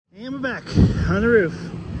And we're back on the roof.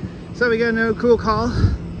 So we got another cool call.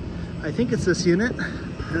 I think it's this unit.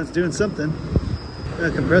 It's doing something. The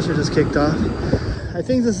compressor just kicked off. I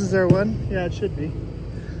think this is their one. Yeah, it should be.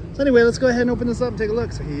 So anyway, let's go ahead and open this up and take a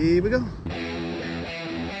look. So here we go.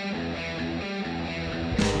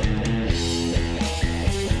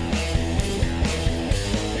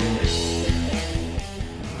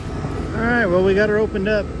 All right, well, we got her opened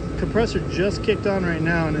up. Compressor just kicked on right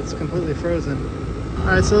now and it's completely frozen. All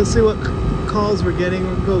right, so let's see what calls we're getting.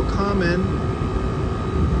 We'll go common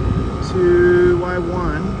to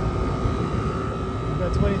Y1. We've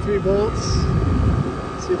got 23 volts.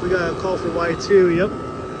 Let's see if we got a call for Y2. Yep.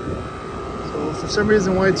 So for some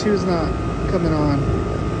reason Y2 is not coming on.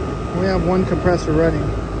 We have one compressor running.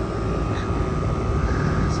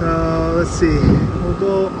 So let's see. We'll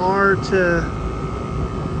go R to,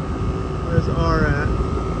 where's R at?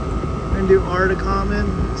 We're gonna do R to common,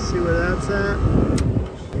 see where that's at.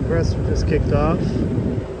 Compressor just kicked off.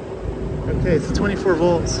 Okay, it's 24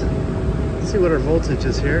 volts. Let's see what our voltage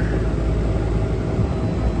is here.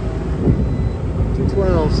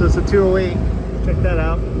 212, so it's a 208. Check that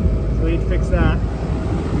out. So we need to fix that.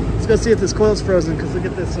 Let's go see if this coil's frozen, because look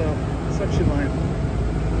at this suction line.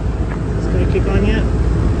 Is it gonna kick on yet?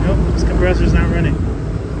 Nope, this compressor's not running.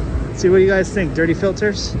 Let's see what you guys think. Dirty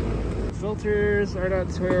filters? Filters are not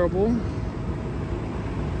terrible.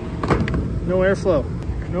 No airflow,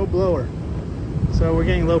 no blower. So we're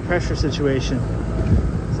getting low pressure situation.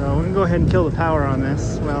 So we're gonna go ahead and kill the power on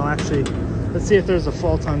this. Well, actually, let's see if there's a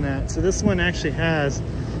fault on that. So this one actually has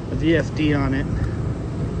a VFD on it.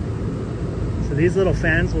 So these little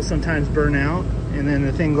fans will sometimes burn out and then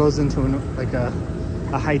the thing goes into like a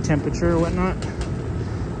high temperature or whatnot.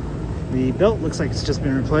 The belt looks like it's just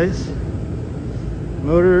been replaced.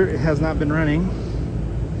 Motor has not been running.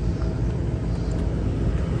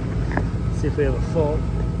 Let's see if we have a fault.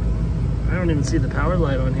 I don't even see the power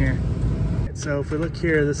light on here. So if we look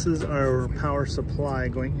here, this is our power supply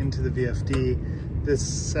going into the VFD. This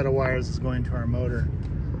set of wires is going to our motor.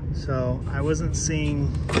 So I wasn't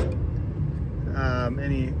seeing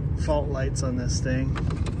any fault lights on this thing.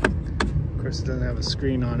 Of course, it doesn't have a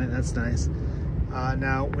screen on it. That's nice.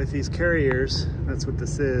 Now with these carriers, that's what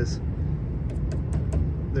this is.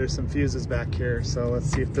 There's some fuses back here, so let's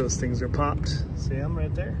see if those things are popped. See them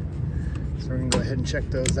right there? So we're gonna go ahead and check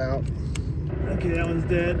those out. Okay, that one's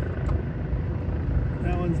dead.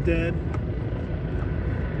 That one's dead.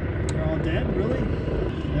 They're all dead, really?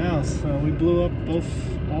 Yeah, so we blew up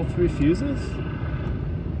all three fuses?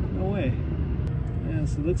 No way. Yeah,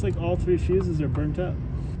 so it looks like all three fuses are burnt up.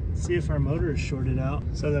 Let's see if our motor is shorted out.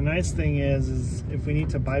 So the nice thing is if we need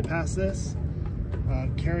to bypass this,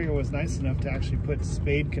 Carrier was nice enough to actually put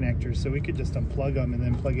spade connectors, so we could just unplug them and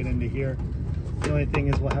then plug it into here. The only thing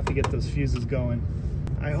is we'll have to get those fuses going.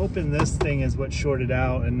 I hope in this thing is what shorted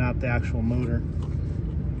out and not the actual motor,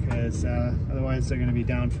 because otherwise they're going to be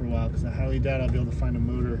down for a while, because I highly doubt I'll be able to find a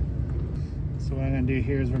motor. So what I'm going to do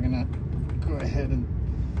here is we're going to go ahead and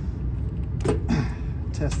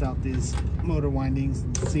test out these motor windings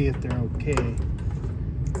and see if they're okay.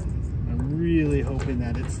 I'm really hoping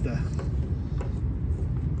that it's the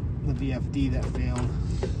VFD that failed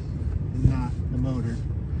and not the motor.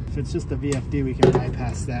 If it's just the VFD, we can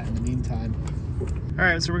bypass that in the meantime. All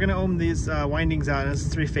right, so we're gonna ohm these windings out. It's a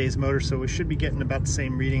three-phase motor, so we should be getting about the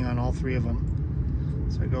same reading on all three of them.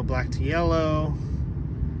 So I go black to yellow.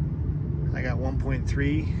 I got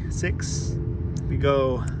 1.36. We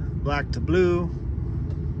go black to blue.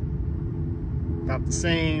 About the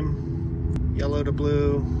same. Yellow to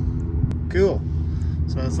blue. Cool.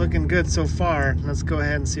 So it's looking good so far. Let's go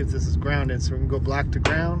ahead and see if this is grounded. So we can go black to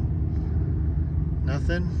ground.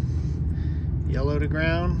 Nothing. Yellow to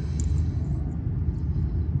ground.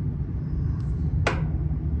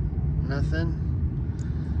 Nothing.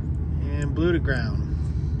 And blue to ground.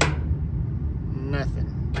 Nothing.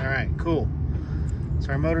 All right, cool. So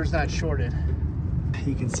our motor's not shorted.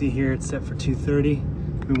 You can see here it's set for 230.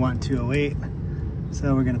 We want 208.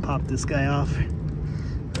 So we're gonna pop this guy off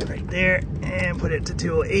right there and put it to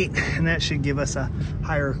 208, and that should give us a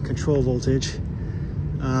higher control voltage.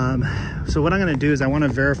 So what I'm going to do is I want to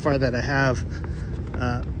verify that I have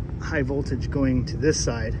high voltage going to this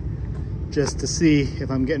side, just to see if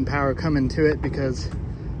I'm getting power coming to it, because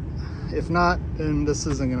if not, then this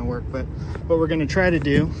isn't going to work. But what we're going to try to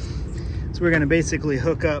do is we're going to basically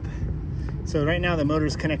hook up. So right now the motor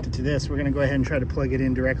is connected to this. We're going to go ahead and try to plug it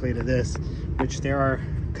in directly to this, which there are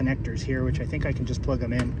connectors here, which I think I can just plug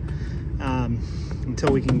them in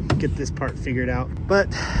until we can get this part figured out. But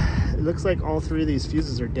it looks like all three of these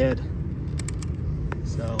fuses are dead,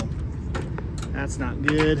 so that's not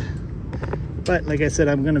good. But like I said,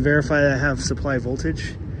 I'm going to verify that I have supply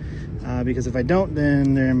voltage, because if I don't,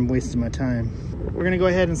 then I'm wasting my time. We're going to go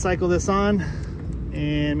ahead and cycle this on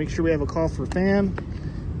and make sure we have a call for fan,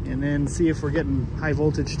 and then see if we're getting high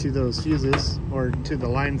voltage to those fuses, or to the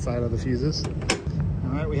line side of the fuses.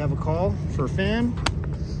 All right, we have a call for fan.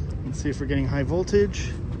 Let's see if we're getting high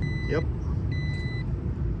voltage. Yep.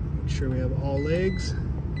 Make sure we have all legs.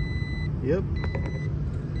 Yep.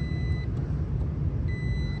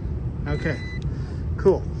 Okay,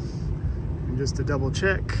 cool. And just to double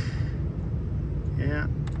check. Yeah.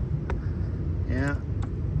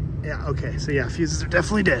 Okay, so yeah, fuses are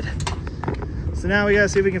definitely dead. So now we gotta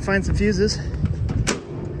see if we can find some fuses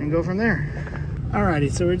and go from there.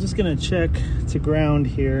 Alrighty, so we're just gonna check to ground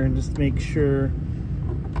here and just make sure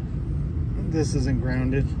this isn't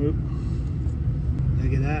grounded. Oop.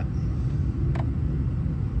 Look at that.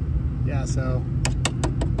 Yeah, so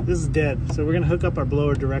this is dead. So we're gonna hook up our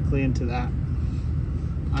blower directly into that.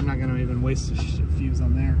 I'm not gonna even waste a fuse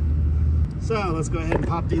on there. So let's go ahead and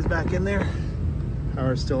pop these back in there.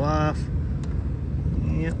 Power's still off.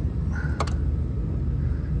 Yep.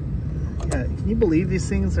 Yeah, can you believe these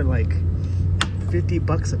things are like 50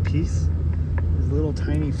 bucks a piece? These little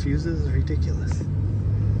tiny fuses are ridiculous.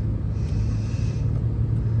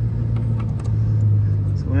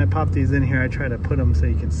 So when I pop these in here, I try to put them so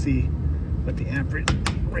you can see what the amperage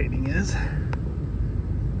rating is.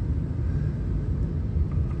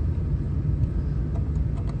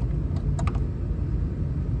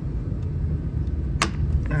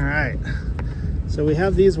 All right, so we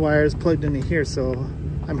have these wires plugged into here, so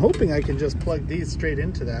I'm hoping I can just plug these straight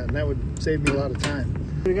into that, and that would save me a lot of time.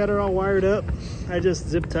 We got her all wired up. I just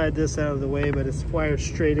zip tied this out of the way, but it's wired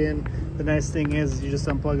straight in. The nice thing is you just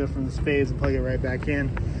unplug it from the spades and plug it right back in.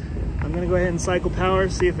 I'm gonna go ahead and cycle power,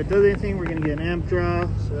 see if it does anything. We're gonna get an amp draw,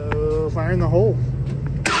 so fire in the hole.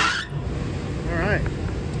 All right,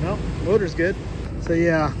 well, motor's good. So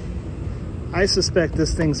yeah, I suspect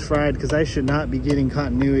this thing's fried because I should not be getting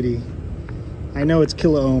continuity. I know it's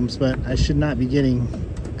kilo ohms, but I should not be getting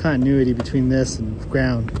continuity between this and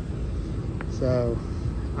ground. So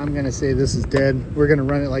I'm gonna say this is dead. We're gonna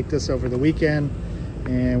run it like this over the weekend,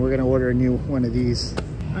 and we're gonna order a new one of these.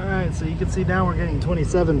 All right, so you can see now we're getting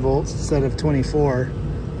 27 volts instead of 24,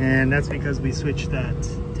 and that's because we switched that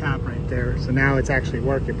tap right there. So now it's actually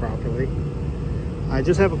working properly. I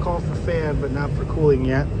just have a call for fan, but not for cooling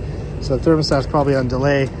yet. So the thermostat's probably on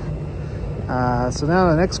delay. So now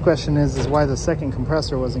the next question is why the second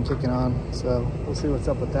compressor wasn't kicking on. So we'll see what's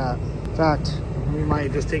up with that. In fact, we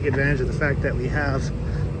might just take advantage of the fact that we have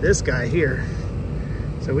this guy here.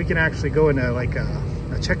 So we can actually go into like a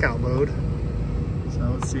checkout mode. So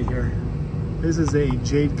let's see here. This is a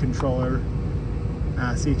Jade controller.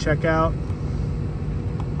 See checkout.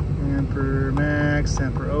 Amper max,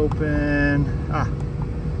 amper open.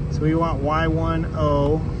 So we want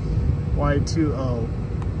Y10, Y20.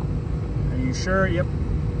 Are you sure? Yep.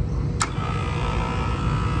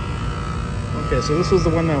 Okay, so this was the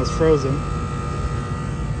one that was frozen.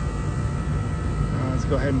 Let's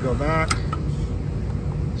go ahead and go back.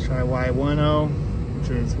 Let's try Y10, which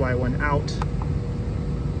is Y1 out.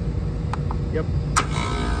 Yep.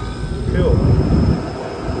 Cool.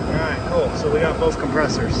 Alright, cool. So we got both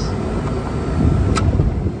compressors.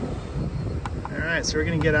 Alright, so we're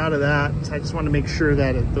going to get out of that. So I just want to make sure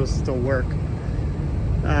that those still work.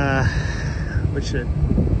 Which it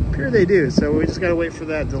appear they do. So we just got to wait for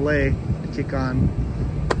that delay to kick on.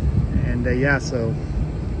 And yeah, so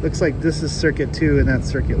looks like this is circuit 2 and that's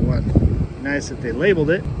circuit 1. Nice that they labeled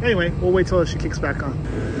it. Anyway, we'll wait till she kicks back on.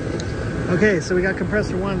 Okay, so we got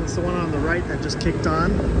compressor 1. It's the one on the right that just kicked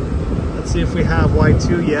on. Let's see if we have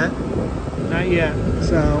Y2 yet. Not yet.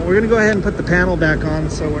 So we're going to go ahead and put the panel back on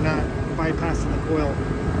so we're not bypassing the coil.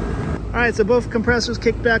 All right, so both compressors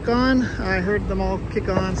kicked back on. I heard them all kick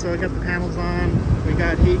on, so I got the panels on. We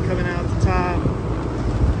got heat coming out at the top.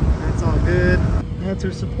 That's all good. That's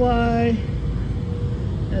her supply.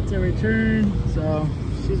 That's her return. So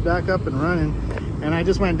she's back up and running. And I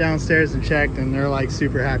just went downstairs and checked, and they're like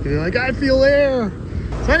super happy. They're like, I feel air.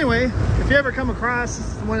 So anyway, if you ever come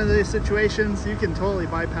across one of these situations, you can totally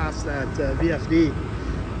bypass that VFD.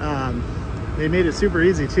 They made it super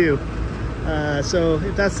easy too. So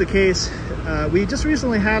if that's the case, we just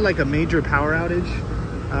recently had like a major power outage.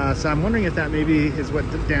 So I'm wondering if that maybe is what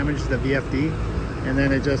damaged the VFD, and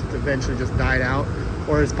then it just eventually just died out.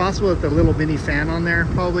 Or it's possible that the little mini fan on there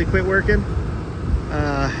probably quit working,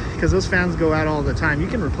 because those fans go out all the time. You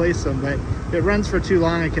can replace them, but if it runs for too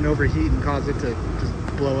long, it can overheat and cause it to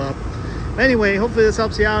just blow up. Anyway, hopefully this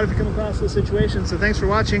helps you out if you come across this situation. So thanks for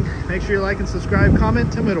watching. Make sure you like and subscribe,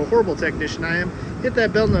 comment, tell me what a horrible technician I am, hit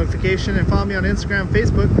that bell notification and follow me on Instagram,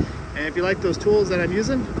 Facebook. And if you like those tools that I'm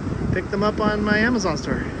using, pick them up on my Amazon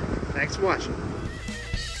store. Thanks for watching.